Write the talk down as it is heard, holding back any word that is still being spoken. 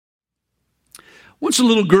Once a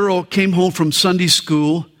little girl came home from Sunday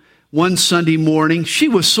school one Sunday morning. She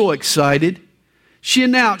was so excited. She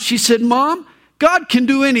announced, she said, "Mom, God can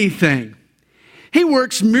do anything. He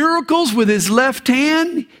works miracles with his left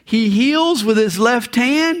hand. He heals with his left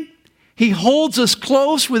hand. He holds us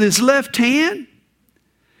close with his left hand."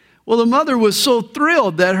 Well, the mother was so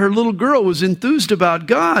thrilled that her little girl was enthused about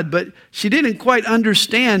God, but she didn't quite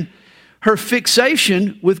understand her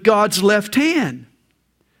fixation with God's left hand.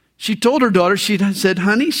 She told her daughter, she said,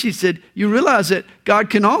 "Honey," she said, "you realize that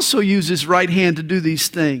God can also use his right hand to do these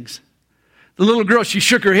things." The little girl, she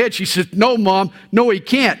shook her head. She said, "No, Mom, no, he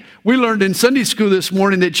can't. We learned in Sunday school this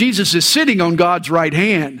morning that Jesus is sitting on God's right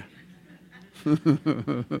hand."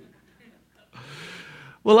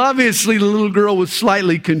 Well, obviously, the little girl was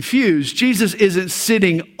slightly confused. Jesus isn't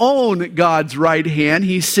sitting on God's right hand.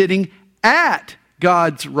 He's sitting at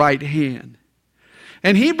God's right hand.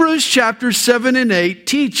 And Hebrews chapters 7 and 8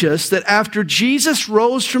 teach us that after Jesus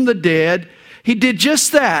rose from the dead, he did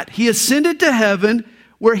just that. He ascended to heaven,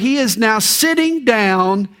 where he is now sitting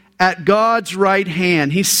down at God's right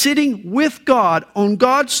hand. He's sitting with God on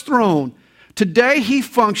God's throne. Today he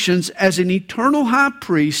functions as an eternal high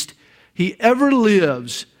priest. He ever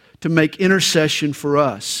lives to make intercession for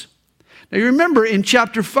us. Now you remember in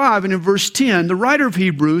chapter 5 and in verse 10, the writer of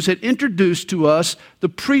Hebrews had introduced to us the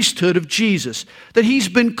priesthood of Jesus, that he's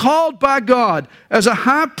been called by God as a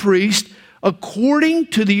high priest according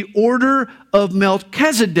to the order of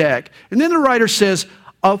Melchizedek. And then the writer says,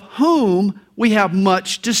 of whom we have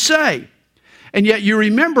much to say. And yet you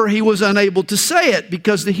remember he was unable to say it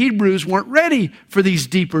because the Hebrews weren't ready for these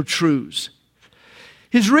deeper truths.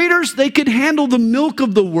 His readers, they could handle the milk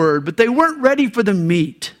of the word, but they weren't ready for the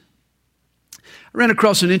meat. I ran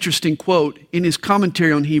across an interesting quote in his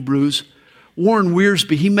commentary on Hebrews. Warren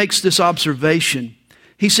Wiersbe, he makes this observation.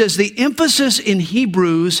 He says, the emphasis in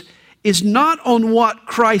Hebrews is not on what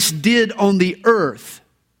Christ did on the earth,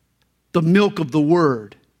 the milk of the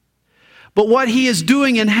word, but what he is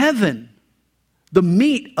doing in heaven, the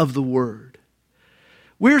meat of the word.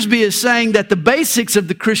 Wiersbe is saying that the basics of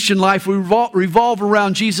the Christian life revolve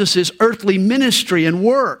around Jesus' earthly ministry and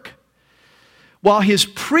work, while his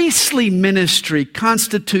priestly ministry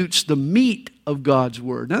constitutes the meat of God's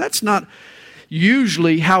word. Now, that's not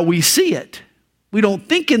usually how we see it. We don't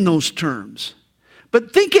think in those terms.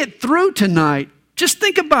 But think it through tonight. Just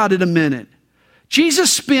think about it a minute.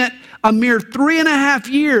 Jesus spent a mere 3.5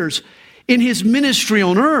 years in his ministry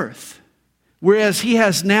on earth, whereas he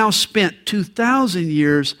has now spent 2,000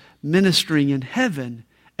 years ministering in heaven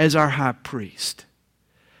as our high priest.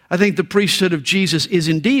 I think the priesthood of Jesus is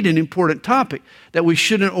indeed an important topic that we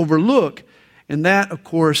shouldn't overlook, and that, of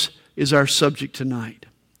course, is our subject tonight.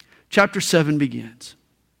 Chapter 7 begins.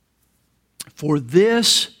 For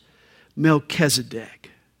this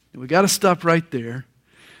Melchizedek. We got to stop right there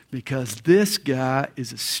because this guy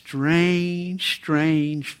is a strange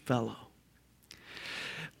fellow.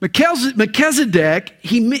 Melchizedek,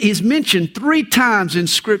 he is mentioned 3 times in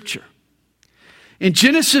Scripture. In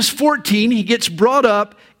Genesis 14, he gets brought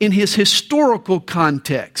up in his historical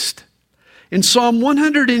context. In Psalm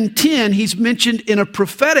 110, he's mentioned in a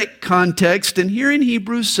prophetic context, and here in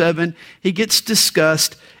Hebrews 7, he gets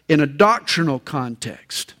discussed in a doctrinal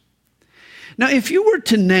context. Now, if you were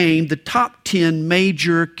to name the top 10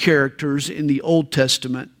 major characters in the Old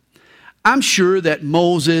Testament, I'm sure that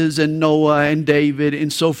Moses and Noah and David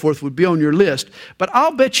and so forth would be on your list. But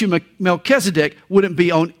I'll bet you Melchizedek wouldn't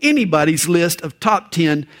be on anybody's list of top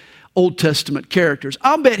 10 Old Testament characters.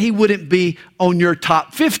 I'll bet he wouldn't be on your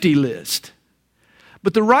top 50 list.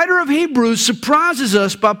 But the writer of Hebrews surprises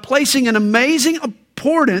us by placing an amazing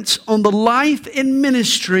importance on the life and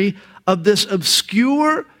ministry of this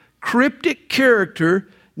obscure, cryptic character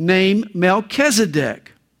named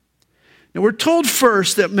Melchizedek. Now, we're told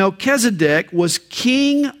first that Melchizedek was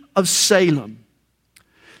king of Salem.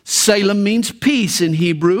 Salem means peace in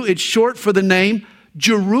Hebrew. It's short for the name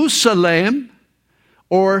Jerusalem,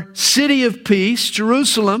 or city of peace,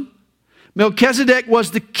 Jerusalem. Melchizedek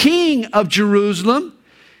was the king of Jerusalem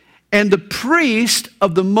and the priest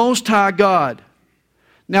of the Most High God.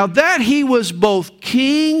 Now, that he was both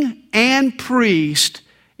king and priest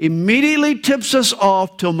immediately tips us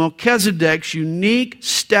off to Melchizedek's unique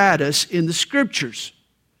status in the Scriptures.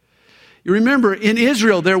 You remember, in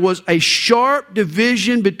Israel, there was a sharp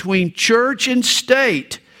division between church and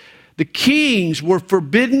state. The kings were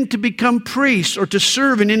forbidden to become priests or to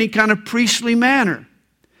serve in any kind of priestly manner.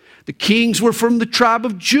 The kings were from the tribe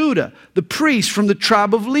of Judah, the priests from the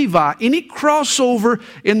tribe of Levi. Any crossover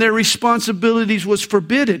in their responsibilities was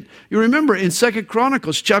forbidden. You remember in 2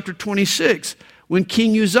 Chronicles chapter 26, When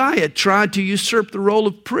King Uzziah tried to usurp the role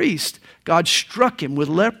of priest, God struck him with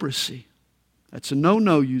leprosy. That's a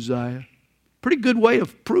no-no, Uzziah. Pretty good way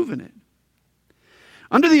of proving it.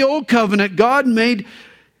 Under the Old Covenant, God made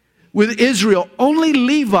with Israel, only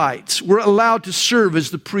Levites were allowed to serve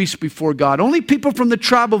as the priests before God. Only people from the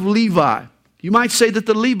tribe of Levi. You might say that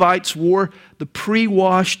the Levites wore the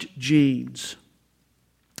pre-washed jeans.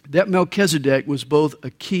 That Melchizedek was both a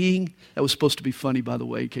king. That was supposed to be funny, by the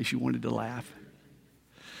way, in case you wanted to laugh.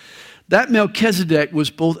 That Melchizedek was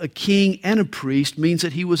both a king and a priest, means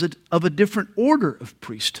that he was of a different order of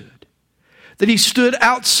priesthood. That he stood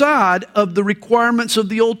outside of the requirements of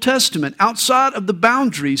the Old Testament, outside of the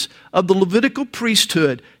boundaries of the Levitical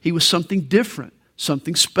priesthood. He was something different,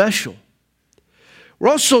 something special. We're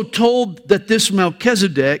also told that this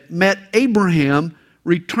Melchizedek met Abraham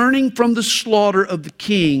returning from the slaughter of the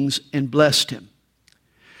kings and blessed him.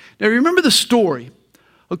 Now remember the story.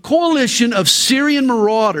 A coalition of Syrian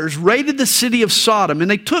marauders raided the city of Sodom, and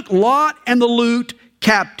they took Lot and the loot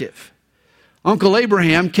captive. Uncle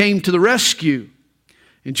Abraham came to the rescue.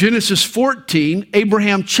 In Genesis 14,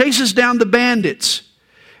 Abraham chases down the bandits,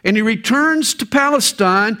 and he returns to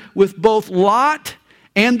Palestine with both Lot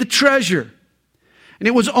and the treasure. And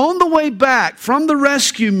it was on the way back from the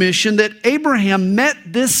rescue mission that Abraham met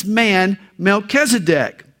this man,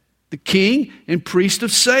 Melchizedek, the king and priest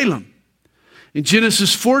of Salem. In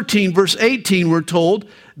Genesis 14, verse 18, we're told,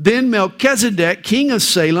 then Melchizedek, king of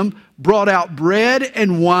Salem, brought out bread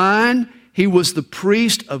and wine. He was the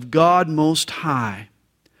priest of God Most High.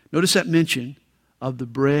 Notice that mention of the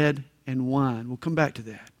bread and wine. We'll come back to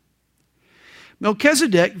that.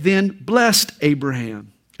 Melchizedek then blessed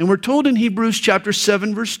Abraham. And we're told in Hebrews chapter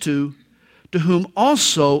 7, verse 2, to whom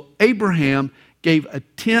also Abraham gave a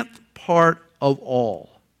tenth part of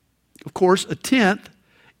all. Of course, a tenth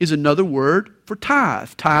is another word for tithe.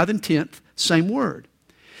 Tithe and tenth, same word.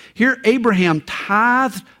 Here, Abraham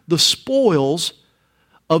tithed the spoils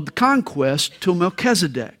of the conquest to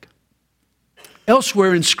Melchizedek.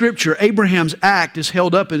 Elsewhere in Scripture, Abraham's act is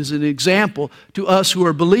held up as an example to us who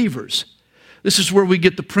are believers. This is where we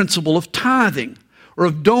get the principle of tithing, or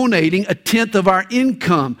of donating a tenth of our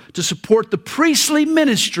income to support the priestly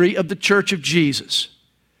ministry of the Church of Jesus.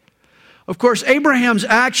 Of course, Abraham's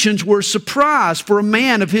actions were a surprise for a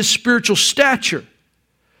man of his spiritual stature.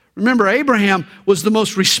 Remember, Abraham was the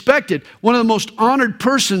most respected, one of the most honored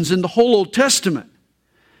persons in the whole Old Testament.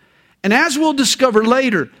 And as we'll discover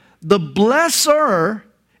later, the blesser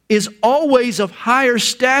is always of higher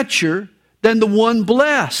stature than the one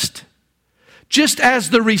blessed. Just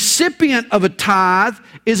as the recipient of a tithe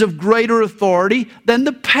is of greater authority than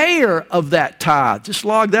the payer of that tithe. Just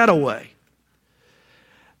log that away.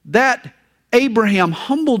 That Abraham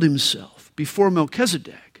humbled himself before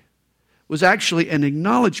Melchizedek was actually an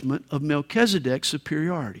acknowledgement of Melchizedek's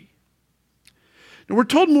superiority. Now we're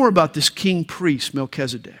told more about this king priest,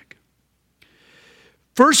 Melchizedek.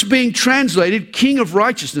 First being translated king of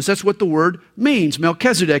righteousness. That's what the word means.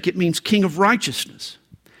 Melchizedek, it means king of righteousness.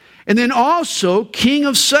 And then also king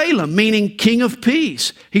of Salem, meaning king of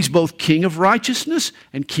peace. He's both king of righteousness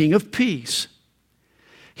and king of peace.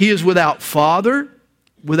 He is without father,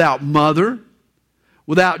 without mother,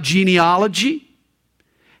 without genealogy,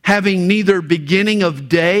 having neither beginning of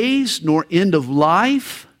days nor end of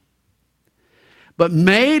life, but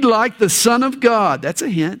made like the Son of God. That's a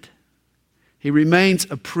hint. He remains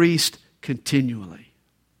a priest continually.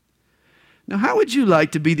 Now, how would you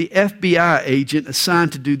like to be the FBI agent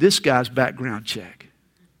assigned to do this guy's background check?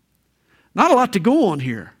 Not a lot to go on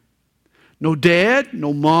here. No dad,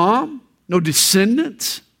 no mom, no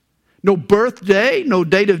descendants, no birthday, no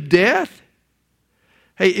date of death.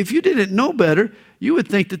 Hey, if you didn't know better, you would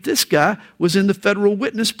think that this guy was in the Federal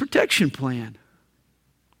Witness Protection Plan.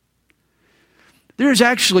 There is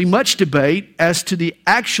actually much debate as to the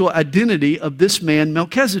actual identity of this man,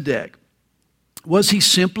 Melchizedek. Was he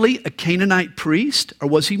simply a Canaanite priest, or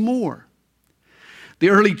was he more? The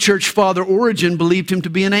early church father Origen believed him to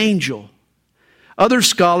be an angel. Other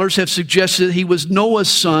scholars have suggested that he was Noah's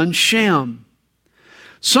son, Shem.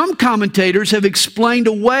 Some commentators have explained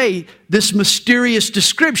away this mysterious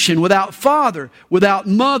description without father, without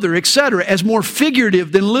mother, etc., as more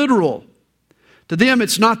figurative than literal. To them,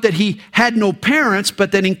 it's not that he had no parents,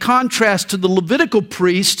 but that in contrast to the Levitical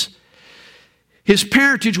priests, his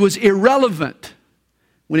parentage was irrelevant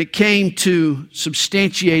when it came to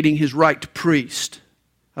substantiating his right to priest.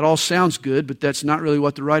 That all sounds good, but that's not really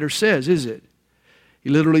what the writer says, is it?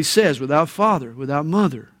 He literally says, without father, without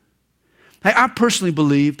mother. Hey, I personally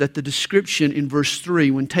believe that the description in verse 3,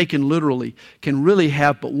 when taken literally, can really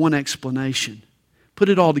have but one explanation. Put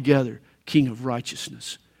it all together, king of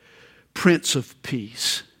righteousness. Prince of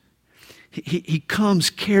Peace. He comes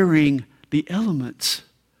carrying the elements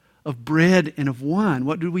of bread and of wine.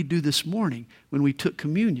 What did we do this morning when we took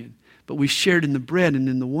communion? But we shared in the bread and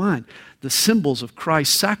in the wine, the symbols of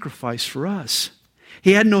Christ's sacrifice for us.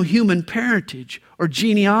 He had no human parentage or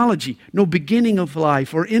genealogy, no beginning of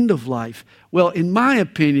life or end of life. Well, in my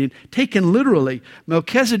opinion, taken literally,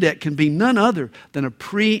 Melchizedek can be none other than a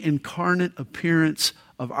pre-incarnate appearance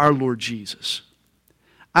of our Lord Jesus.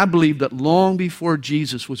 I believe that long before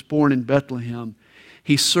Jesus was born in Bethlehem,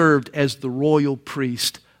 he served as the royal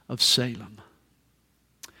priest of Salem.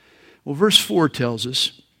 Well, verse 4 tells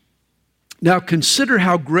us, "Now consider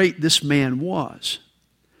how great this man was,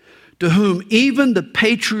 to whom even the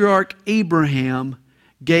patriarch Abraham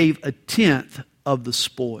gave a tenth of the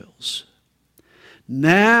spoils."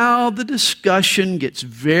 Now the discussion gets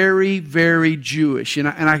very, very Jewish. And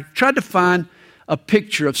I tried to find a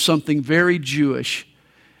picture of something very Jewish,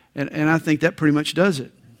 and I think that pretty much does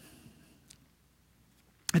it.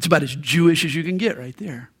 It's about as Jewish as you can get right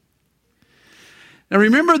there. Now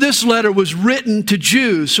remember, this letter was written to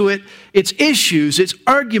Jews, so its issues, its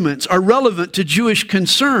arguments are relevant to Jewish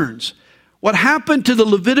concerns. What happened to the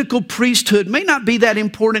Levitical priesthood may not be that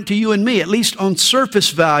important to you and me, at least on surface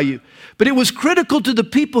value, but it was critical to the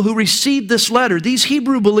people who received this letter, these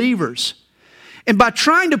Hebrew believers. And by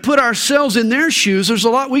trying to put ourselves in their shoes, there's a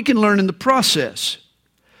lot we can learn in the process.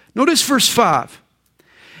 Notice verse 5.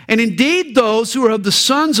 "And indeed those who are of the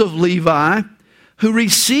sons of Levi, who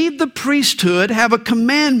receive the priesthood, have a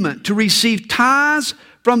commandment to receive tithes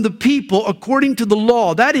from the people according to the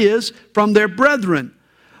law, that is, from their brethren,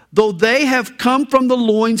 though they have come from the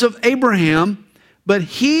loins of Abraham, but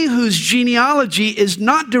he whose genealogy is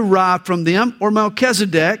not derived from them, or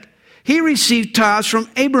Melchizedek, he received tithes from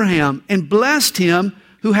Abraham and blessed him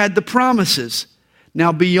who had the promises.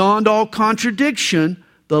 Now beyond all contradiction,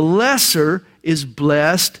 the lesser is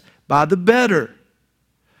blessed by the better."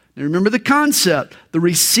 Now remember the concept. The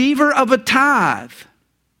receiver of a tithe,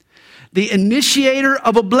 the initiator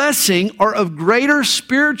of a blessing, are of greater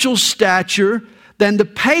spiritual stature than the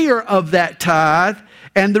payer of that tithe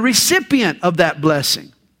and the recipient of that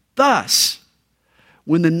blessing. Thus,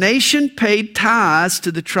 when the nation paid tithes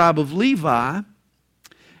to the tribe of Levi,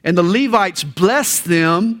 and the Levites blessed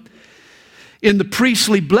them in the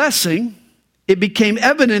priestly blessing, it became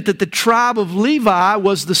evident that the tribe of Levi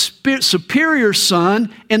was the superior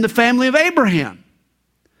son in the family of Abraham.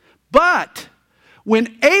 But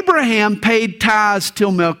when Abraham paid tithes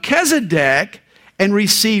to Melchizedek and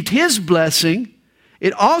received his blessing,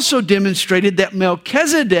 it also demonstrated that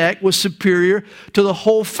Melchizedek was superior to the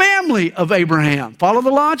whole family of Abraham. Follow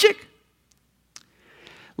the logic?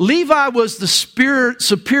 Levi was the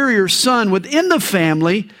superior son within the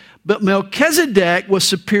family, but Melchizedek was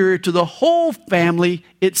superior to the whole family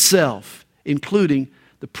itself, including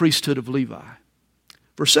the priesthood of Levi.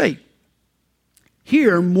 Verse 8,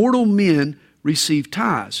 "Here mortal men receive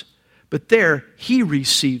tithes, but there he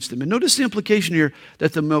receives them." And notice the implication here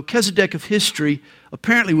that the Melchizedek of history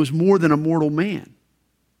apparently was more than a mortal man.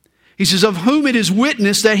 He says, "Of whom it is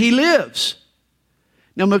witnessed that he lives."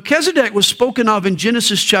 Now Melchizedek was spoken of in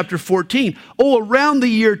Genesis chapter 14, around the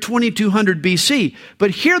year 2200 BC.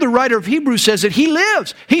 But here the writer of Hebrews says that he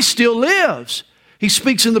lives. He still lives. He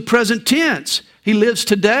speaks in the present tense. He lives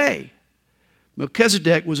today.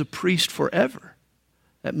 Melchizedek was a priest forever.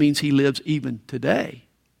 That means he lives even today.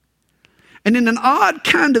 And in an odd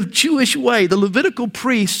kind of Jewish way, the Levitical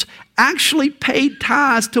priests actually paid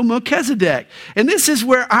tithes to Melchizedek. And this is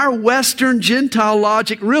where our Western Gentile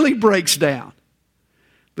logic really breaks down.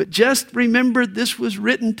 But just remember, this was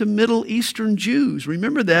written to Middle Eastern Jews.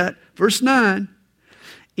 Remember that. Verse 9.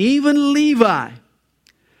 "Even Levi,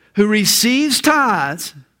 who receives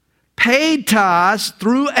tithes, paid tithes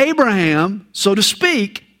through Abraham, so to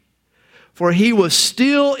speak, for he was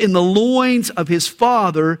still in the loins of his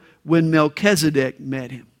father when Melchizedek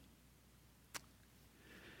met him."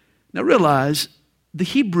 Now realize, the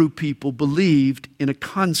Hebrew people believed in a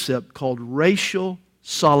concept called racial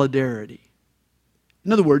solidarity.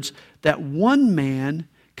 In other words, that one man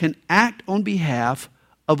can act on behalf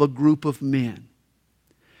of a group of men.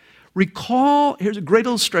 Recall, here's a great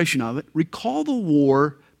illustration of it. Recall the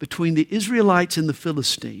war between the Israelites and the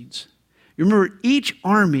Philistines. You remember, each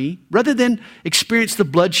army, rather than experience the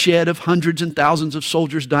bloodshed of hundreds and thousands of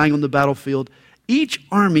soldiers dying on the battlefield, each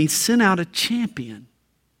army sent out a champion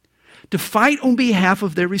to fight on behalf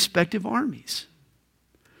of their respective armies.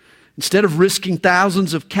 Instead of risking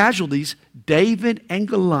thousands of casualties, David and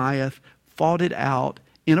Goliath fought it out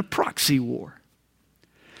in a proxy war.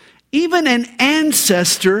 Even an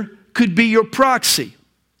ancestor could be your proxy.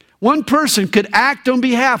 One person could act on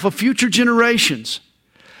behalf of future generations.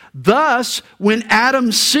 Thus, when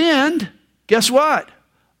Adam sinned, guess what?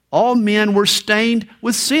 All men were stained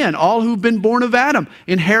with sin. All who've been born of Adam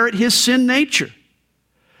inherit his sin nature.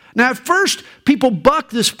 Now, at first, people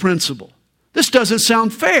buck this principle. This doesn't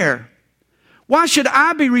sound fair. Why should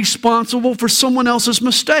I be responsible for someone else's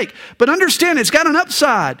mistake? But understand, it's got an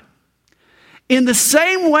upside. In the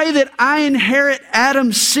same way that I inherit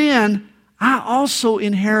Adam's sin, I also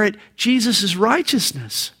inherit Jesus'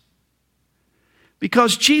 righteousness.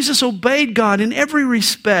 Because Jesus obeyed God in every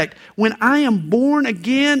respect. When I am born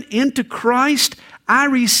again into Christ, I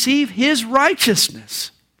receive His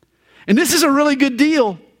righteousness. And this is a really good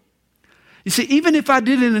deal. You see, even if I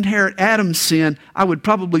didn't inherit Adam's sin, I would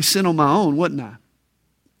probably sin on my own, wouldn't I?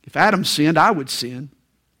 If Adam sinned, I would sin.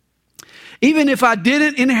 Even if I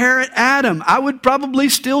didn't inherit Adam, I would probably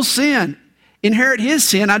still sin. Inherit his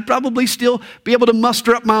sin, I'd probably still be able to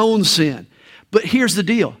muster up my own sin. But here's the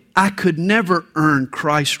deal. I could never earn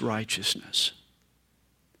Christ's righteousness.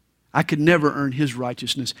 I could never earn His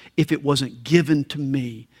righteousness if it wasn't given to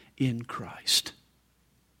me in Christ.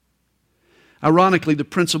 Ironically, the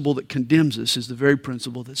principle that condemns us is the very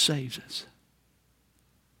principle that saves us.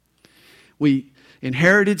 We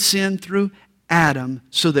inherited sin through Adam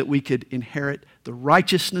so that we could inherit the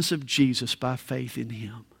righteousness of Jesus by faith in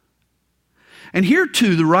Him. And here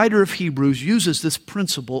too, the writer of Hebrews uses this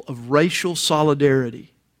principle of racial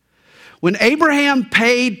solidarity. When Abraham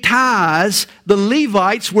paid tithes, the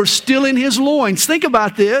Levites were still in his loins. Think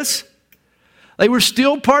about this. They were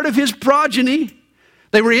still part of his progeny.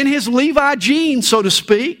 They were in his Levi gene, so to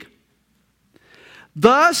speak.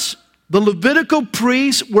 Thus, the Levitical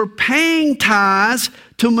priests were paying tithes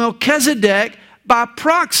to Melchizedek by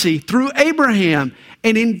proxy through Abraham.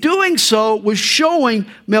 And in doing so, was showing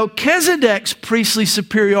Melchizedek's priestly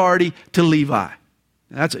superiority to Levi.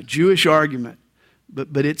 That's a Jewish argument,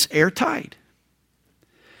 but it's airtight.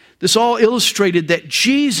 This all illustrated that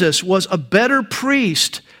Jesus was a better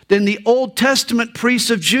priest than the Old Testament priests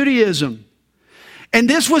of Judaism. And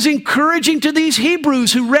this was encouraging to these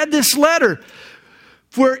Hebrews who read this letter.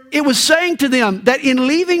 For it was saying to them that in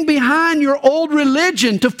leaving behind your old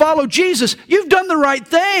religion to follow Jesus, you've done the right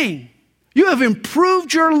thing. You have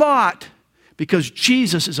improved your lot because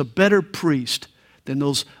Jesus is a better priest than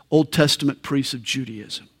those Old Testament priests of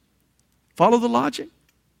Judaism. Follow the logic?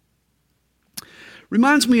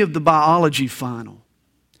 Reminds me of the biology final.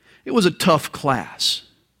 It was a tough class.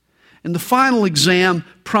 And the final exam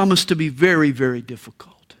promised to be very, very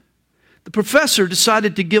difficult. The professor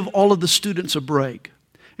decided to give all of the students a break.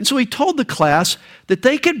 And so he told the class that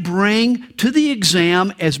they could bring to the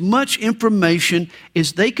exam as much information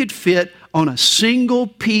as they could fit on a single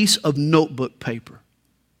piece of notebook paper.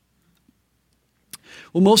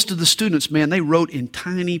 Well, most of the students, man, they wrote in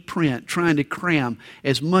tiny print, trying to cram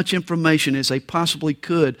as much information as they possibly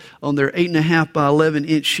could on their 8.5 by 11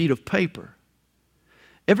 inch sheet of paper.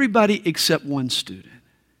 Everybody except one student.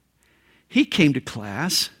 He came to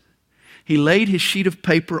class, he laid his sheet of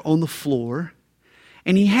paper on the floor,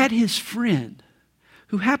 and he had his friend,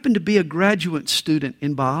 who happened to be a graduate student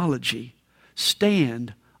in biology,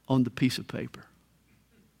 stand on the piece of paper.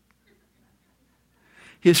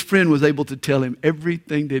 His friend was able to tell him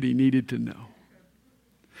everything that he needed to know.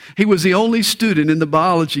 He was the only student in the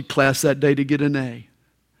biology class that day to get an A,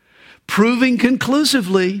 proving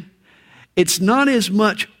conclusively it's not as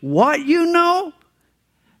much what you know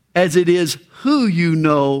as it is who you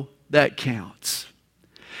know that counts.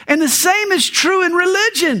 And the same is true in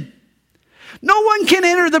religion. No one can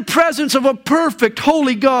enter the presence of a perfect,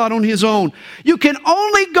 holy God on his own. You can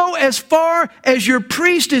only go as far as your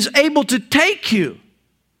priest is able to take you.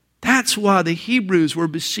 That's why the Hebrews were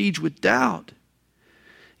besieged with doubt.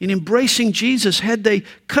 In embracing Jesus, had they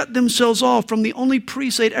cut themselves off from the only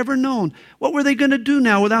priest they'd ever known, what were they going to do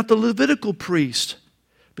now without the Levitical priest?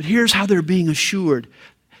 But here's how they're being assured.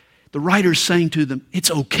 The writer's saying to them, it's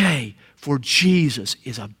okay, for Jesus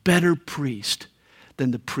is a better priest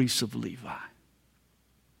than the priests of Levi.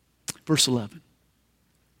 Verse 11.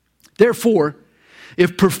 Therefore,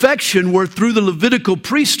 if perfection were through the Levitical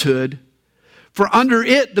priesthood, for under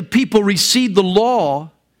it the people received the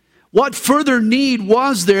law, what further need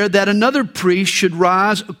was there that another priest should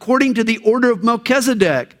rise according to the order of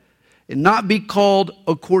Melchizedek and not be called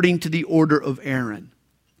according to the order of Aaron?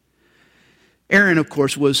 Aaron, of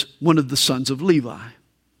course, was one of the sons of Levi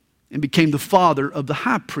and became the father of the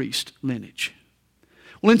high priest lineage.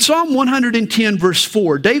 Well, in Psalm 110, verse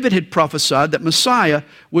 4, David had prophesied that Messiah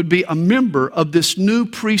would be a member of this new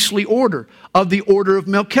priestly order, of the order of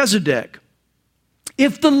Melchizedek.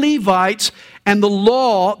 If the Levites and the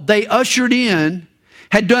law they ushered in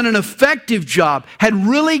had done an effective job, had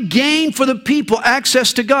really gained for the people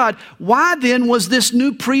access to God, why then was this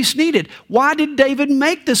new priest needed? Why did David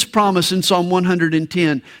make this promise in Psalm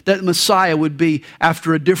 110 that Messiah would be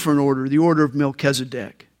after a different order, the order of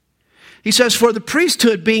Melchizedek? He says, for the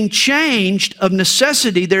priesthood being changed of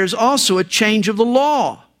necessity, there is also a change of the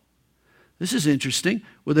law. This is interesting.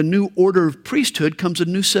 With a new order of priesthood comes a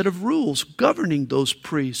new set of rules governing those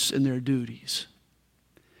priests and their duties.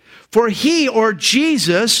 For he, or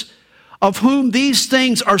Jesus, of whom these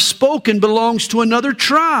things are spoken, belongs to another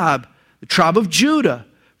tribe, the tribe of Judah,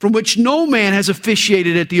 from which no man has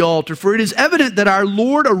officiated at the altar. For it is evident that our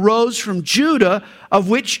Lord arose from Judah, of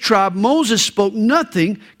which tribe Moses spoke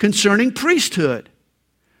nothing concerning priesthood.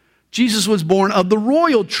 Jesus was born of the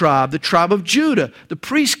royal tribe, the tribe of Judah. The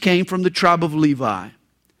priest came from the tribe of Levi.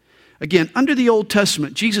 Again, under the Old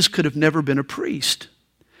Testament, Jesus could have never been a priest.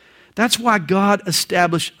 That's why God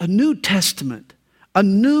established a New Testament, a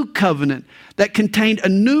new covenant that contained a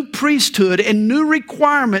new priesthood and new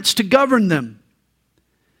requirements to govern them.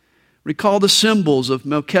 Recall the symbols of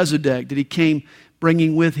Melchizedek that he came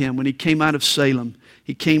bringing with him when he came out of Salem.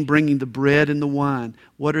 He came bringing the bread and the wine.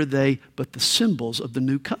 What are they but the symbols of the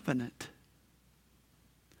new covenant?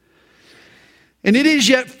 And it is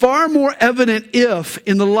yet far more evident if,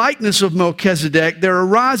 in the likeness of Melchizedek, there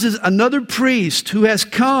arises another priest who has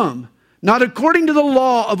come, not according to the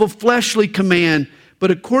law of a fleshly command, but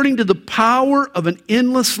according to the power of an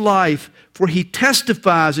endless life. For he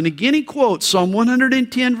testifies, and again he quotes Psalm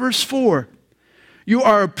 110 verse 4, you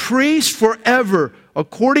are a priest forever,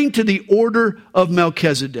 according to the order of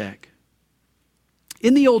Melchizedek.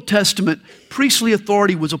 In the Old Testament, priestly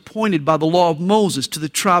authority was appointed by the law of Moses to the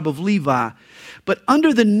tribe of Levi. But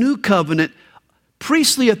under the new covenant,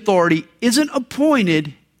 priestly authority isn't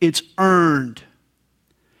appointed, it's earned.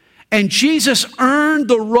 And Jesus earned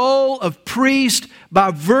the role of priest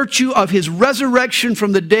by virtue of his resurrection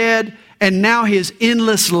from the dead and now his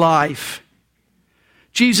endless life.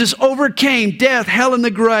 Jesus overcame death, hell, and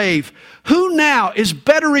the grave. Who now is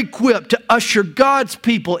better equipped to usher God's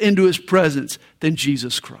people into his presence than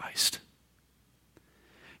Jesus Christ?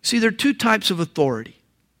 See, there are two types of authority.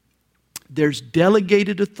 There's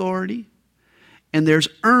delegated authority and there's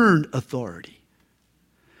earned authority.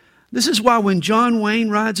 This is why when John Wayne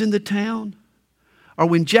rides into town or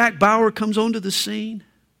when Jack Bauer comes onto the scene,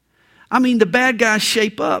 the bad guys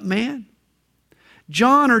shape up, man.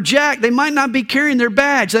 John or Jack, they might not be carrying their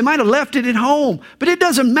badge. They might have left it at home, but it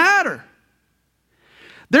doesn't matter.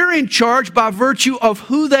 They're in charge by virtue of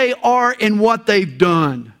who they are and what they've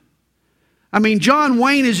done. John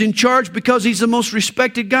Wayne is in charge because he's the most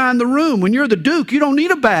respected guy in the room. When you're the Duke, you don't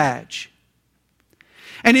need a badge.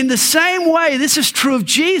 And in the same way, this is true of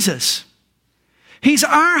Jesus. He's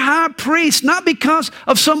our high priest, not because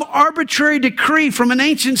of some arbitrary decree from an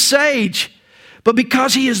ancient sage, but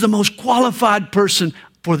because he is the most qualified person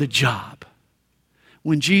for the job.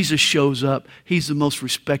 When Jesus shows up, he's the most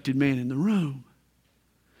respected man in the room.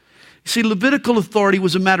 You see, Levitical authority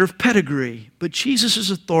was a matter of pedigree, but Jesus'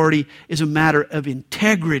 authority is a matter of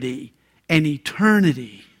integrity and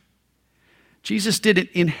eternity. Jesus didn't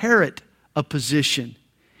inherit a position.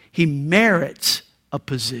 He merits a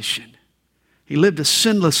position. He lived a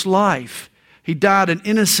sinless life. He died an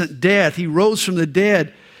innocent death. He rose from the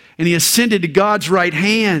dead and he ascended to God's right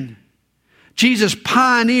hand. Jesus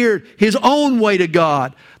pioneered his own way to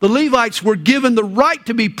God. The Levites were given the right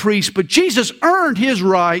to be priests, but Jesus earned his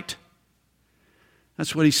right.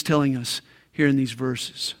 That's what he's telling us here in these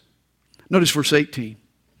verses. Notice verse 18.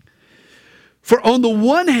 For on the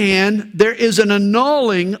one hand, there is an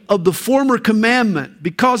annulling of the former commandment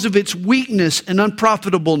because of its weakness and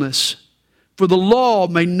unprofitableness. For the law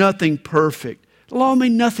made nothing perfect. The law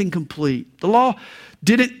made nothing complete. The law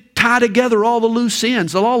didn't tie together all the loose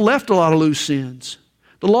ends. The law left a lot of loose ends.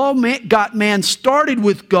 The law got man started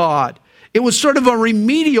with God. It was sort of a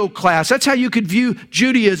remedial class. That's how you could view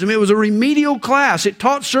Judaism. It was a remedial class. It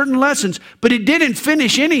taught certain lessons, but it didn't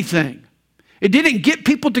finish anything. It didn't get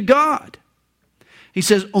people to God. He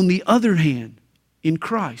says, on the other hand, in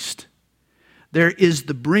Christ, there is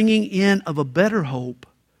the bringing in of a better hope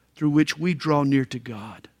through which we draw near to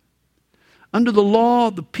God. Under the law,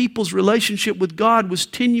 the people's relationship with God was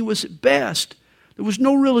tenuous at best. There was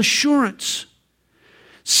no real assurance.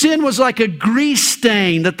 Sin was like a grease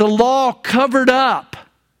stain that the law covered up.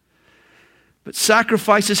 But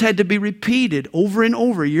sacrifices had to be repeated over and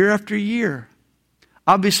over, year after year.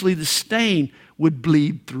 Obviously, the stain would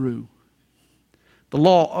bleed through. The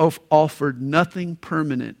law offered nothing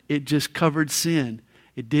permanent. It just covered sin.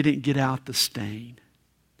 It didn't get out the stain.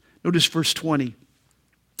 Notice verse 20.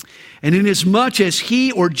 And inasmuch as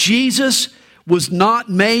he, or Jesus, was not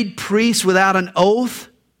made priest without an oath,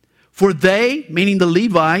 for they, meaning the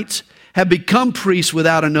Levites, have become priests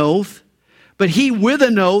without an oath. But he with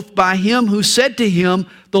an oath by him who said to him,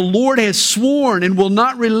 the Lord has sworn and will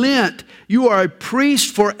not relent. You are a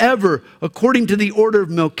priest forever, according to the order of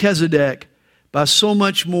Melchizedek. By so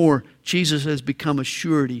much more, Jesus has become a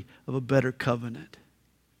surety of a better covenant.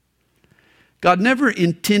 God never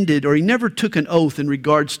intended, or he never took an oath in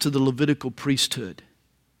regards to the Levitical priesthood.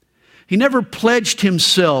 He never pledged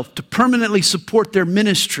himself to permanently support their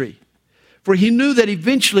ministry, for he knew that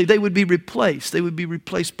eventually they would be replaced. They would be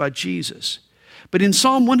replaced by Jesus. But in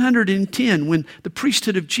Psalm 110, when the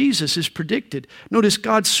priesthood of Jesus is predicted, notice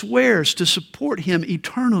God swears to support him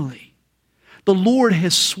eternally. The Lord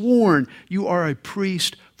has sworn, you are a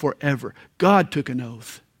priest forever. God took an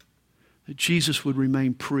oath that Jesus would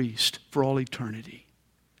remain priest for all eternity.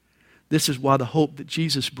 This is why the hope that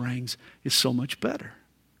Jesus brings is so much better.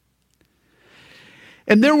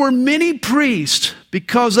 And there were many priests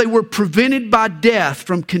because they were prevented by death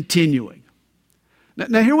from continuing.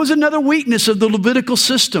 Now here was another weakness of the Levitical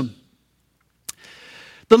system.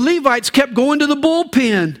 The Levites kept going to the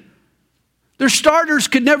bullpen. Their starters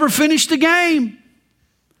could never finish the game.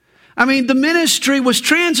 I mean, the ministry was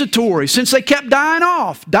transitory since they kept dying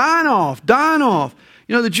off.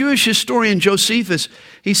 You know, the Jewish historian Josephus,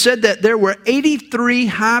 he said that there were 83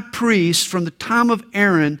 high priests from the time of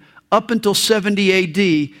Aaron up until 70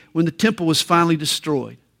 AD when the temple was finally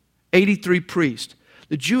destroyed. 83 priests.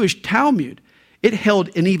 The Jewish Talmud, it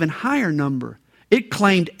held an even higher number. It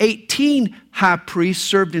claimed 18 high priests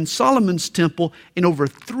served in Solomon's temple and over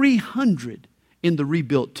 300 in the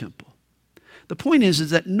rebuilt temple. The point is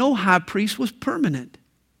that no high priest was permanent.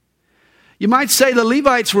 You might say the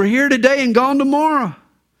Levites were here today and gone tomorrow.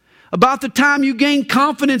 About the time you gained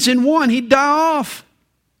confidence in one, he'd die off.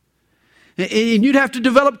 And you'd have to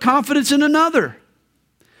develop confidence in another.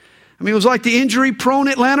 I mean, it was like the injury-prone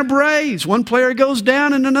Atlanta Braves. One player goes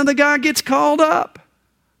down and another guy gets called up.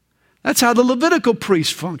 That's how the Levitical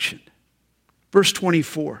priest functioned. Verse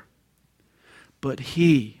 24. But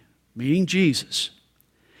he, meaning Jesus,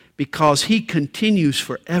 because he continues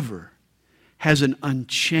forever, has an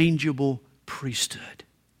unchangeable priesthood.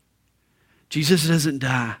 Jesus doesn't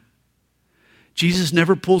die. Jesus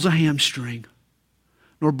never pulls a hamstring,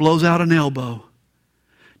 nor blows out an elbow.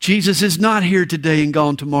 Jesus is not here today and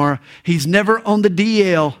gone tomorrow. He's never on the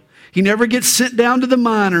DL. He never gets sent down to the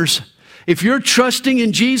minors. If you're trusting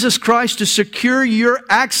in Jesus Christ to secure your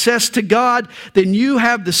access to God, then you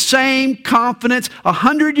have the same confidence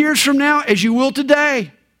 100 years from now as you will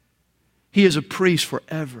today. He is a priest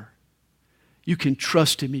forever. You can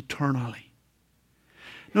trust him eternally.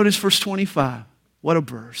 Notice verse 25. What a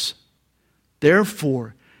verse.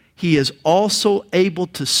 Therefore, he is also able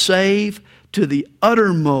to save to the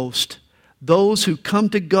uttermost those who come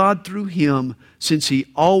to God through him, since he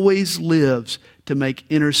always lives to make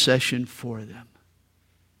intercession for them.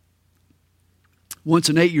 Once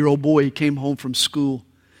an 8-year-old boy came home from school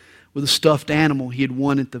with a stuffed animal he had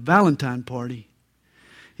won at the Valentine party.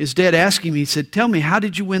 His dad asked him, he said, "Tell me, how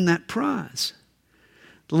did you win that prize?"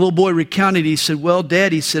 The little boy recounted, he said, "Well,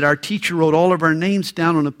 Dad," he said, "our teacher wrote all of our names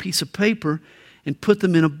down on a piece of paper and put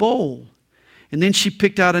them in a bowl. And then she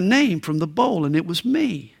picked out a name from the bowl, and it was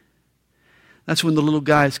me." That's when the little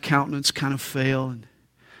guy's countenance kind of fell, and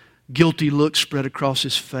guilty look spread across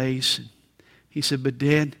his face. And he said, "But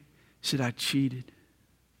Dad," he said, "I cheated."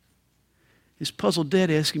 His puzzled dad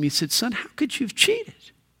asked him, he said, "Son, how could you have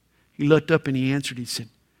cheated?" He looked up and he answered, he said,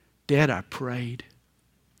 "Dad, I prayed."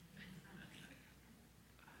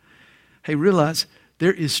 Hey, realize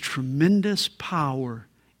there is tremendous power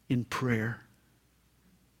in prayer.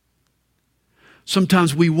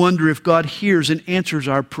 Sometimes we wonder if God hears and answers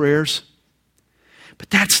our prayers.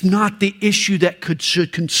 But that's not the issue that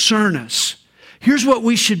should concern us. Here's what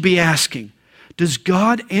we should be asking. Does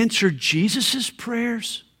God answer Jesus'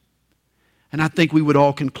 prayers? And I think we would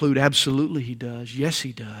all conclude, absolutely he does. Yes,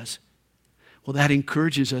 he does. Well, that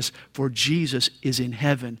encourages us, for Jesus is in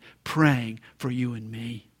heaven praying for you and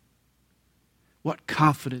me. What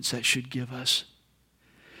confidence that should give us.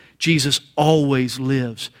 Jesus always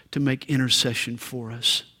lives to make intercession for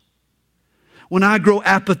us. When I grow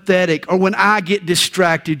apathetic or when I get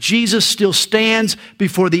distracted, Jesus still stands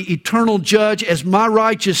before the eternal judge as my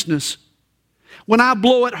righteousness. When I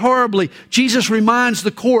blow it horribly, Jesus reminds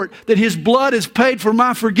the court that his blood has paid for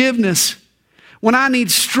my forgiveness. When I need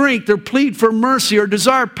strength or plead for mercy or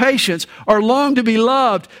desire patience or long to be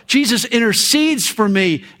loved, Jesus intercedes for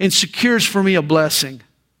me and secures for me a blessing.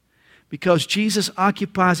 Because Jesus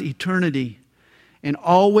occupies eternity and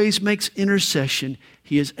always makes intercession,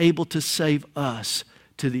 he is able to save us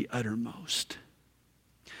to the uttermost.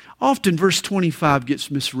 Often verse 25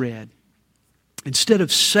 gets misread. Instead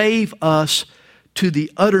of save us to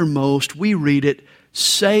the uttermost, we read it,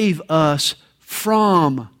 save us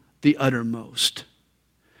from the uttermost.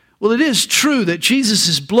 Well, it is true that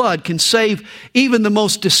Jesus' blood can save even the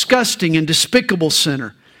most disgusting and despicable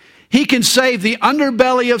sinner. He can save the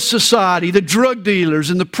underbelly of society, the drug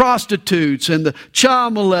dealers and the prostitutes and the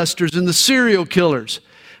child molesters and the serial killers.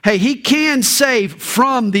 Hey, He can save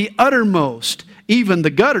from the uttermost, even the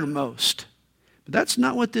guttermost. But that's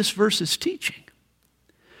not what this verse is teaching.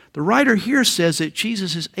 The writer here says that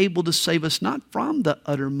Jesus is able to save us not from the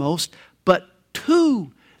uttermost, but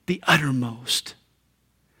to the uttermost.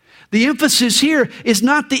 The emphasis here is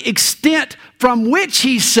not the extent from which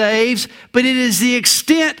He saves, but it is the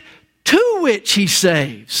extent to which He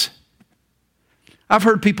saves. I've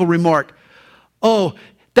heard people remark, oh,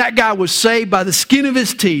 that guy was saved by the skin of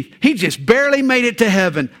his teeth. He just barely made it to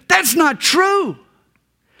heaven. That's not true.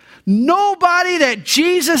 Nobody that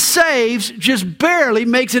Jesus saves just barely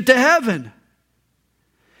makes it to heaven.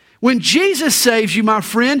 When Jesus saves you, my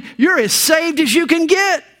friend, you're as saved as you can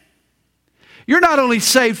get. You're not only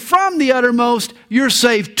saved from the uttermost, you're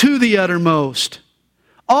saved to the uttermost.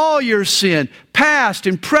 All your sin, past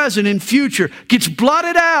and present and future, gets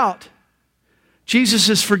blotted out.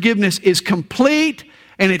 Jesus' forgiveness is complete,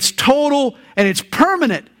 and it's total, and it's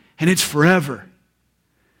permanent, and it's forever.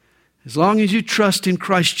 As long as you trust in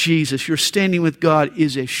Christ Jesus, your standing with God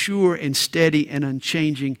is as sure and steady and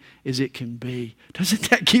unchanging as it can be. Doesn't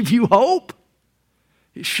that give you hope?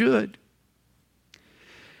 It should.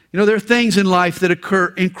 You know, there are things in life that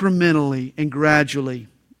occur incrementally and gradually.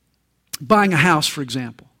 Buying a house, for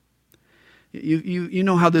example. You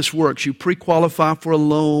know how this works. You pre-qualify for a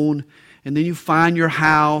loan, and then you find your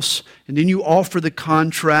house, and then you offer the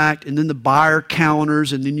contract, and then the buyer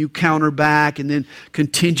counters, and then you counter back, and then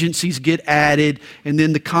contingencies get added, and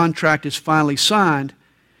then the contract is finally signed.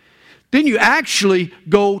 Then you actually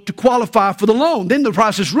go to qualify for the loan. Then the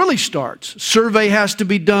process really starts. Survey has to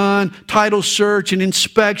be done, title search, an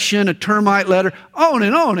inspection, a termite letter, on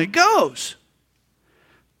and on it goes.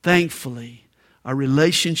 Thankfully, our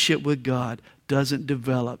relationship with God doesn't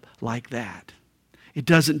develop like that. It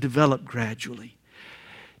doesn't develop gradually.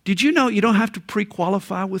 Did you know you don't have to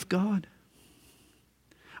pre-qualify with God?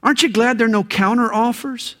 Aren't you glad there are no counter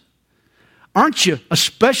offers? Aren't you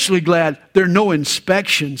especially glad there are no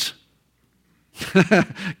inspections?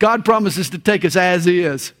 God promises to take us as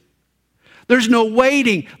is. There's no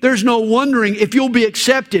waiting. There's no wondering if you'll be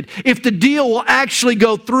accepted, if the deal will actually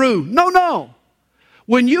go through. No.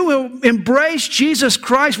 When you embrace Jesus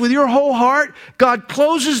Christ with your whole heart, God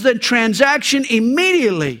closes the transaction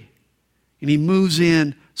immediately, and He moves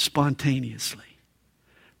in spontaneously.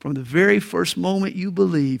 From the very first moment you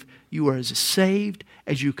believe, you are as saved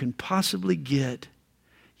as you can possibly get.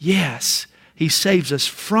 Yes, He saves us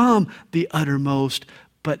from the uttermost,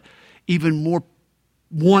 but even more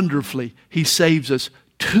wonderfully, He saves us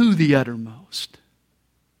to the uttermost.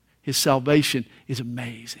 His salvation is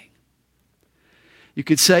amazing. You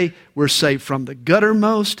could say we're saved from the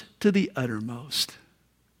guttermost to the uttermost.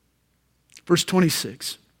 Verse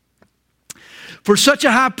 26. For such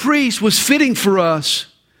a high priest was fitting for us,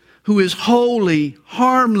 who is holy,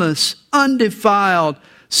 harmless, undefiled,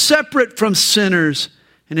 separate from sinners,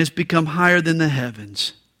 and has become higher than the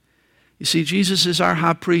heavens. You see, Jesus is our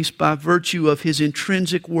high priest by virtue of His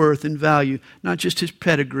intrinsic worth and value, not just His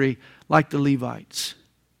pedigree like the Levites.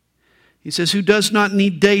 He says, who does not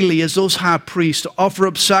need daily, as those high priests, to offer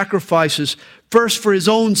up sacrifices, first for His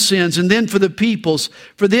own sins and then for the people's.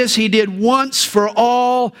 For this He did once for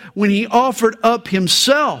all when He offered up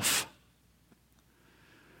Himself.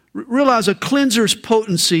 Realize a cleanser's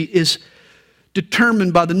potency is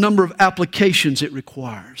determined by the number of applications it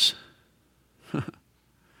requires.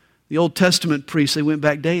 The Old Testament priests, they went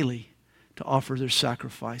back daily to offer their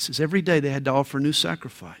sacrifices. Every day they had to offer a new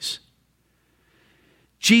sacrifice.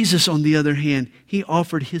 Jesus, on the other hand, He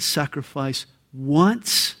offered His sacrifice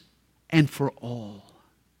once and for all.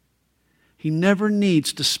 He never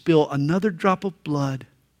needs to spill another drop of blood.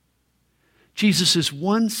 Jesus'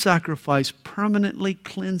 one sacrifice permanently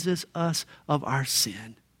cleanses us of our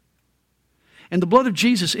sin. And the blood of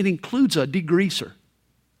Jesus, it includes a degreaser.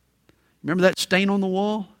 Remember that stain on the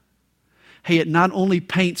wall? Hey, it not only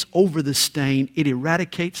paints over the stain, it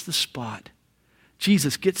eradicates the spot.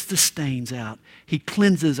 Jesus gets the stains out. He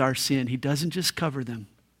cleanses our sin. He doesn't just cover them.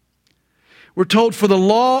 We're told, for the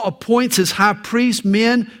law appoints as high priests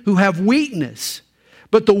men who have weakness.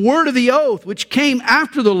 But the word of the oath, which came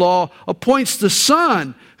after the law, appoints the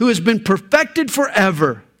Son who has been perfected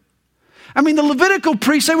forever. I mean, the Levitical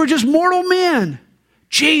priests, they were just mortal men,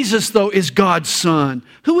 Jesus, though, is God's Son.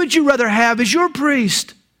 Who would you rather have as your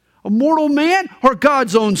priest? A mortal man or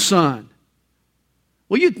God's own Son?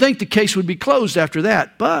 Well, you'd think the case would be closed after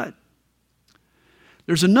that, but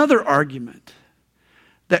there's another argument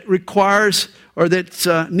that requires or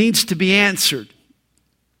that needs to be answered.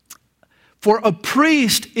 For a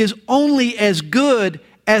priest is only as good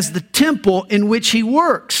as the temple in which he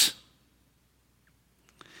works.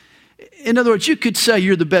 In other words, you could say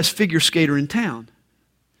you're the best figure skater in town,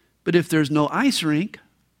 but if there's no ice rink,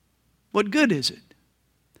 what good is it?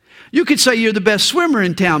 You could say you're the best swimmer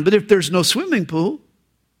in town, but if there's no swimming pool.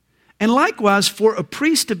 And likewise, for a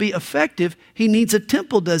priest to be effective, he needs a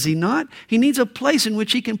temple, does he not? He needs a place in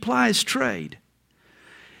which he can ply his trade.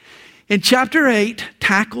 And chapter 8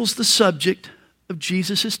 tackles the subject of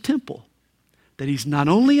Jesus' temple. That he's not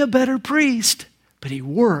only a better priest, but he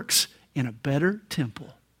works in a better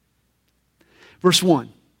temple. Verse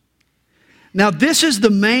 1. Now this is the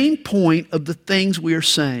main point of the things we are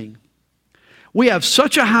saying. We have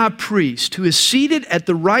such a high priest who is seated at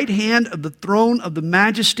the right hand of the throne of the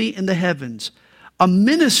majesty in the heavens, a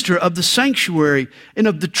minister of the sanctuary and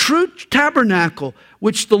of the true tabernacle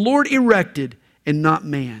which the Lord erected and not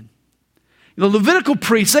man. The Levitical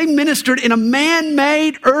priests, they ministered in a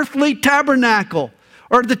man-made earthly tabernacle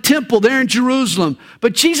or the temple there in Jerusalem.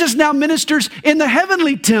 But Jesus now ministers in the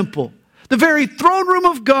heavenly temple, the very throne room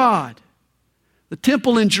of God. The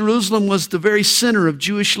temple in Jerusalem was the very center of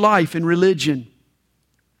Jewish life and religion.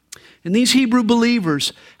 And these Hebrew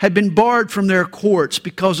believers had been barred from their courts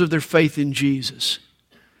because of their faith in Jesus.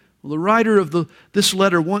 Well, the writer of this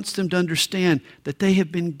letter wants them to understand that they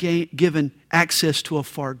have been given access to a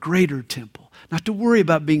far greater temple. Not to worry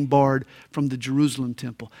about being barred from the Jerusalem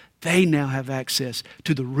temple. They now have access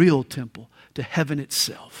to the real temple, to heaven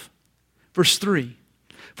itself. Verse 3.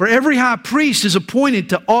 For every high priest is appointed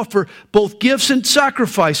to offer both gifts and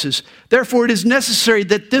sacrifices. Therefore, it is necessary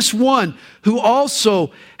that this one who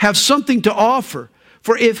also have something to offer.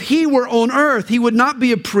 For if he were on earth, he would not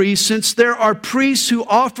be a priest, since there are priests who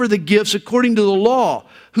offer the gifts according to the law,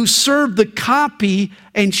 who serve the copy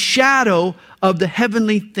and shadow of the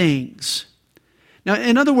heavenly things. Now,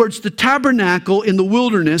 in other words, the tabernacle in the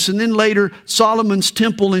wilderness, and then later Solomon's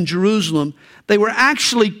temple in Jerusalem, they were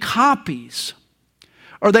actually copies,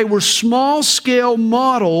 or they were small-scale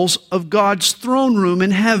models of God's throne room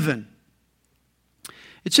in heaven.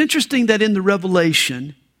 It's interesting that in the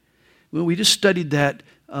Revelation, well, we just studied that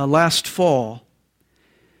last fall,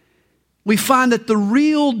 we find that the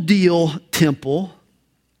real deal temple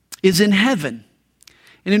is in heaven.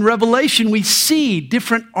 And in Revelation, we see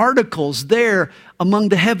different articles there among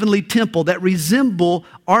the heavenly temple that resemble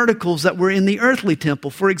articles that were in the earthly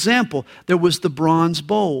temple. For example, there was the bronze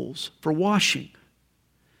bowls for washing.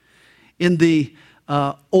 In the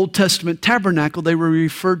Old Testament tabernacle, they were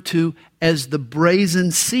referred to as the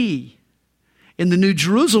brazen sea. In the New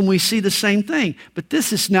Jerusalem, we see the same thing. But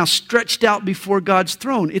this is now stretched out before God's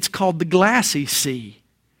throne. It's called the glassy sea.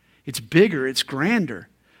 It's bigger, it's grander.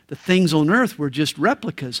 The things on earth were just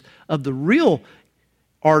replicas of the real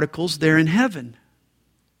articles there in heaven.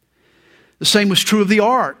 The same was true of the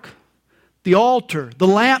ark, the altar, the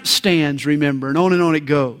lampstands, remember, and on it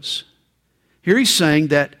goes. Here he's saying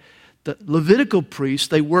that the Levitical priests,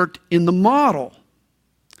 they worked in the model,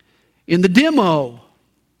 in the demo,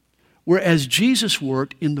 whereas Jesus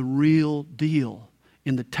worked in the real deal,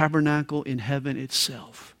 in the tabernacle in heaven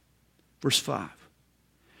itself. Verse 5.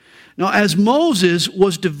 Now, as Moses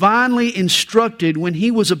was divinely instructed when he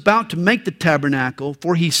was about to make the tabernacle,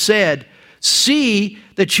 for he said, "See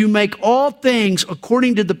that you make all things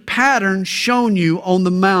according to the pattern shown you on the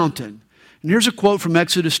mountain." And here's a quote from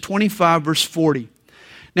Exodus 25, verse 40.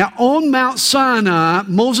 Now, on Mount Sinai,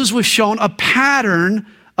 Moses was shown a pattern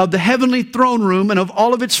of the heavenly throne room and of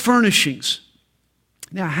all of its furnishings.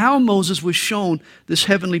 Now, how Moses was shown this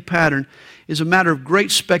heavenly pattern is a matter of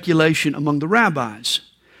great speculation among the rabbis.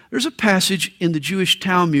 There's a passage in the Jewish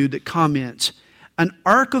Talmud that comments, "An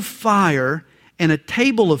ark of fire and a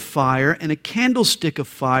table of fire and a candlestick of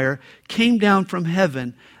fire came down from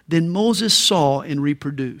heaven. Then Moses saw and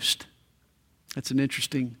reproduced." That's an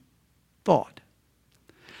interesting thought.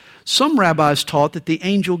 Some rabbis taught that the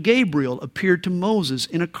angel Gabriel appeared to Moses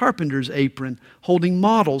in a carpenter's apron, holding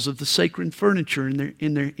models of the sacred furniture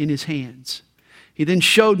in his hands. He then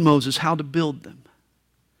showed Moses how to build them.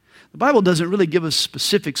 The Bible doesn't really give us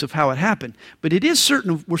specifics of how it happened, but we're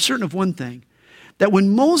certain of one thing, that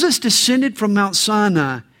when Moses descended from Mount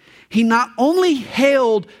Sinai, he not only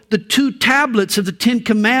held the 2 tablets of the 10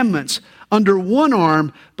 Commandments under one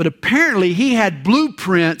arm, but apparently he had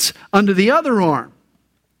blueprints under the other arm.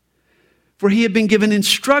 for he had been given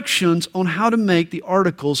instructions on how to make the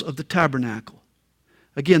articles of the tabernacle.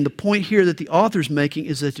 Again, the point here that the author's making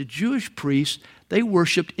is that the Jewish priests, they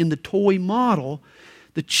worshiped in the toy model,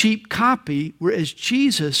 the cheap copy, whereas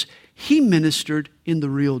Jesus, he ministered in the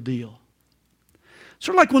real deal.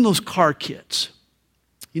 Sort of like one of those car kits.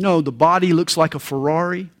 You know, the body looks like a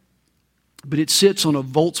Ferrari, but it sits on a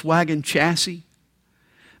Volkswagen chassis.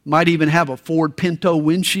 Might even have a Ford Pinto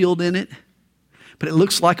windshield in it, but it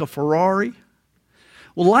looks like a Ferrari.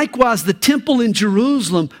 Well, likewise, the temple in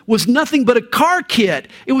Jerusalem was nothing but a car kit.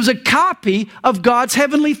 It was a copy of God's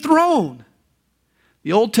heavenly throne.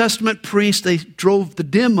 The Old Testament priests, they drove the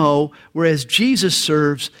demo, whereas Jesus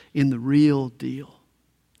serves in the real deal.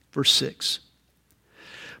 Verse 6.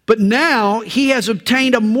 But now he has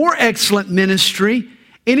obtained a more excellent ministry,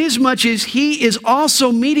 inasmuch as he is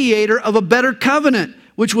also mediator of a better covenant,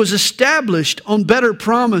 which was established on better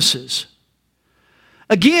promises.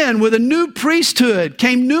 Again, with a new priesthood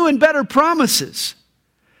came new and better promises.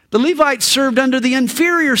 The Levites served under the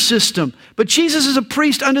inferior system, but Jesus is a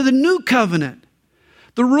priest under the new covenant.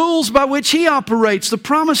 The rules by which he operates, the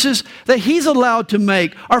promises that he's allowed to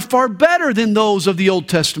make, are far better than those of the Old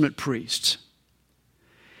Testament priests.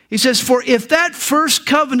 He says, for if that first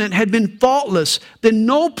covenant had been faultless, then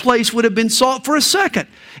no place would have been sought for a second.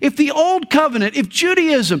 If the old covenant, if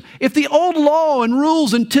Judaism, if the old law and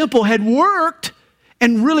rules and temple had worked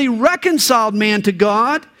and really reconciled man to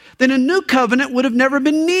God, then a new covenant would have never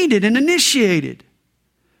been needed and initiated.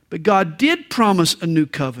 But God did promise a new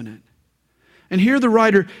covenant. And here the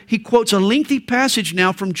writer, he quotes a lengthy passage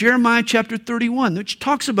now from Jeremiah chapter 31, which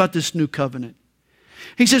talks about this new covenant.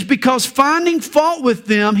 He says, because finding fault with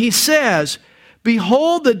them, he says,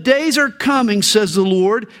 behold, the days are coming, says the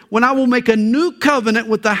Lord, when I will make a new covenant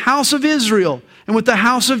with the house of Israel and with the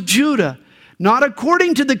house of Judah, not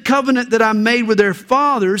according to the covenant that I made with their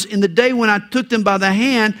fathers in the day when I took them by the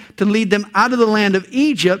hand to lead them out of the land of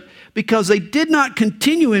Egypt, because they did not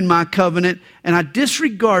continue in my covenant, and I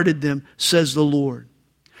disregarded them, says the Lord.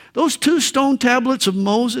 Those 2 stone tablets of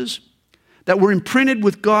Moses that were imprinted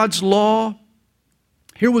with God's law,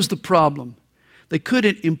 here was the problem. They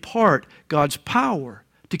couldn't impart God's power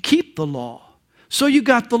to keep the law. So you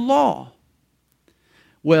got the law.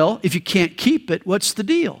 Well, if you can't keep it, what's the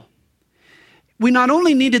deal? We not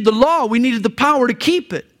only needed the law, we needed the power to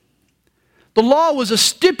keep it. The law was a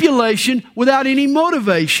stipulation without any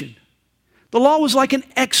motivation. The law was like an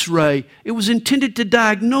x-ray. It was intended to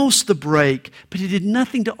diagnose the break, but it did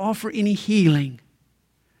nothing to offer any healing.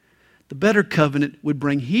 The better covenant would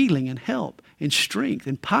bring healing and help and strength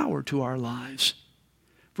and power to our lives.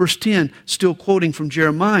 Verse 10, still quoting from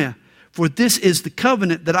Jeremiah, for this is the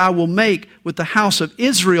covenant that I will make with the house of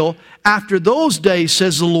Israel. After those days,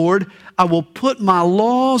 says the Lord, I will put my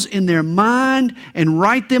laws in their mind and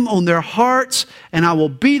write them on their hearts, and I will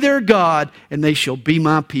be their God, and they shall be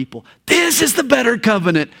my people. This is the better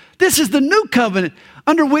covenant. This is the new covenant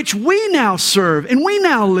under which we now serve and we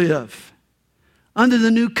now live. Under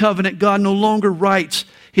the new covenant, God no longer writes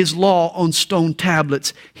His law on stone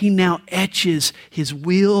tablets. He now etches His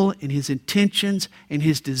will and His intentions and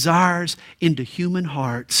His desires into human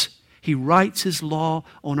hearts. He writes His law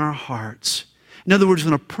on our hearts. In other words,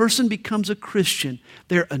 when a person becomes a Christian,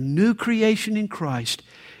 they're a new creation in Christ.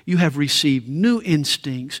 You have received new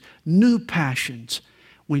instincts, new passions.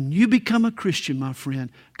 When you become a Christian, my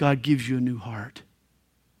friend, God gives you a new heart.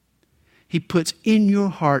 He puts in your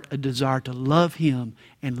heart a desire to love Him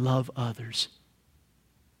and love others.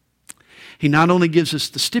 He not only gives us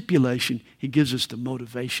the stipulation, He gives us the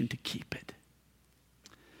motivation to keep it.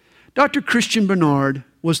 Dr. Christian Barnard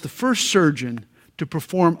was the first surgeon to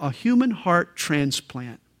perform a human heart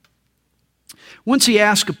transplant. Once he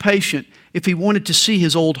asked a patient if he wanted to see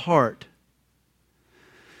his old heart.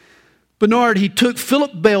 Barnard, he took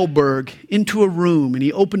Philip Bellberg into a room and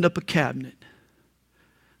he opened up a cabinet.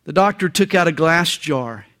 The doctor took out a glass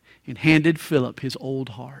jar and handed Philip his old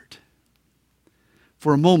heart.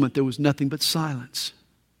 For a moment, there was nothing but silence.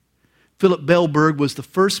 Philip Bellberg was the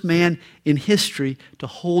first man in history to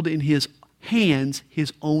hold in his hands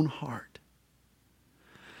his own heart.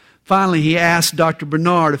 Finally, he asked Dr.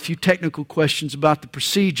 Barnard a few technical questions about the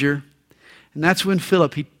procedure, and that's when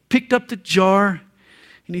Philip, he picked up the jar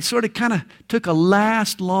and he sort of kind of took a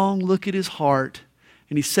last long look at his heart,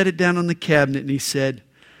 and he set it down on the cabinet and he said,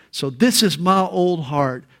 "So this is my old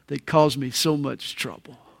heart that caused me so much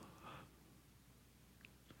trouble."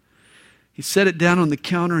 He set it down on the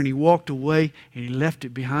counter and he walked away and he left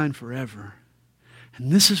it behind forever.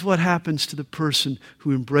 And this is what happens to the person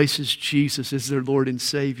who embraces Jesus as their Lord and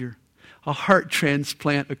Savior. A heart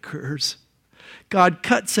transplant occurs. God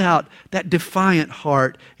cuts out that defiant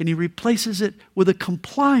heart and He replaces it with a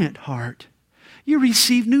compliant heart. You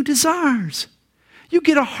receive new desires. You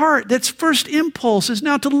get a heart that's first impulse is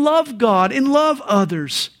now to love God and love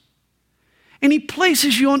others. And He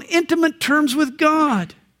places you on intimate terms with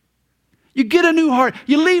God. You get a new heart.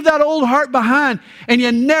 You leave that old heart behind and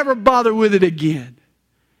you never bother with it again.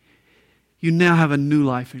 You now have a new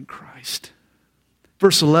life in Christ.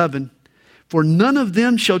 Verse 11, for none of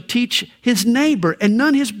them shall teach his neighbor and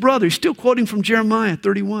none his brother. He's still quoting from Jeremiah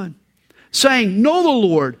 31. Saying, know the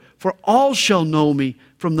Lord, for all shall know me,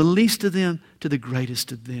 from the least of them to the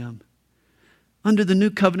greatest of them. Under the new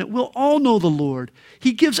covenant, we'll all know the Lord.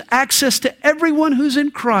 He gives access to everyone who's in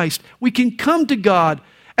Christ. We can come to God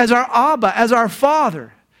as our Abba, as our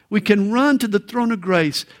Father. We can run to the throne of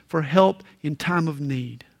grace for help in time of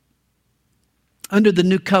need. Under the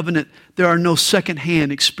new covenant, there are no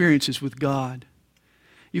second-hand experiences with God.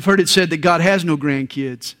 You've heard it said that God has no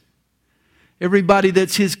grandkids. Everybody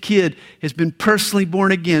that's His kid has been personally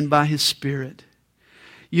born again by His Spirit.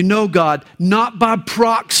 You know God not by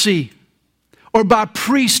proxy or by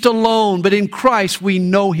priest alone, but in Christ we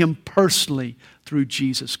know Him personally through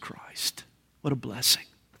Jesus Christ. What a blessing.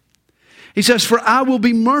 He says, for I will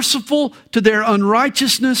be merciful to their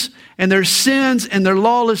unrighteousness and their sins and their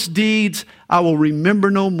lawless deeds I will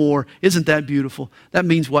remember no more. Isn't that beautiful? That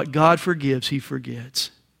means what God forgives, He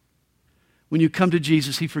forgets. When you come to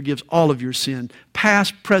Jesus, He forgives all of your sin.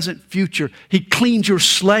 Past, present, future. He cleans your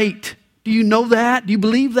slate. Do you know that? Do you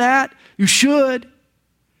believe that? You should.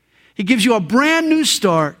 He gives you a brand new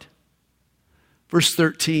start. Verse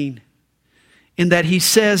 13. In that He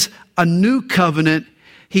says, a new covenant,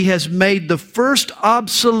 He has made the first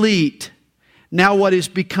obsolete. Now what is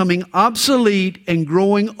becoming obsolete and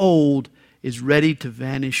growing old is ready to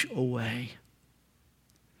vanish away.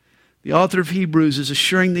 The author of Hebrews is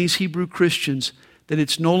assuring these Hebrew Christians that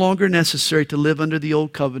it's no longer necessary to live under the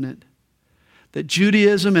old covenant. That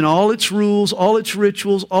Judaism and all its rules, all its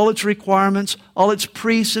rituals, all its requirements, all its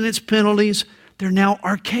priests and its penalties, they're now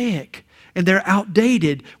archaic and they're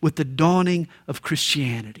outdated with the dawning of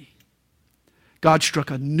Christianity. God struck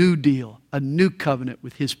a new deal, a new covenant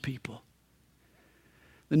with His people.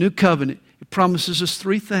 The new covenant, it promises us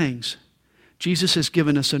three things. Jesus has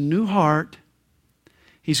given us a new heart,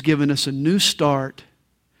 He's given us a new start,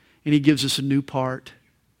 and He gives us a new part.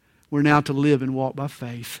 We're now to live and walk by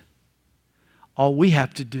faith. All we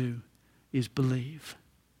have to do is believe.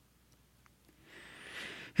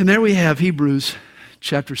 And there we have Hebrews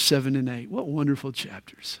chapter 7 and 8. What wonderful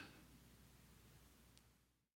chapters.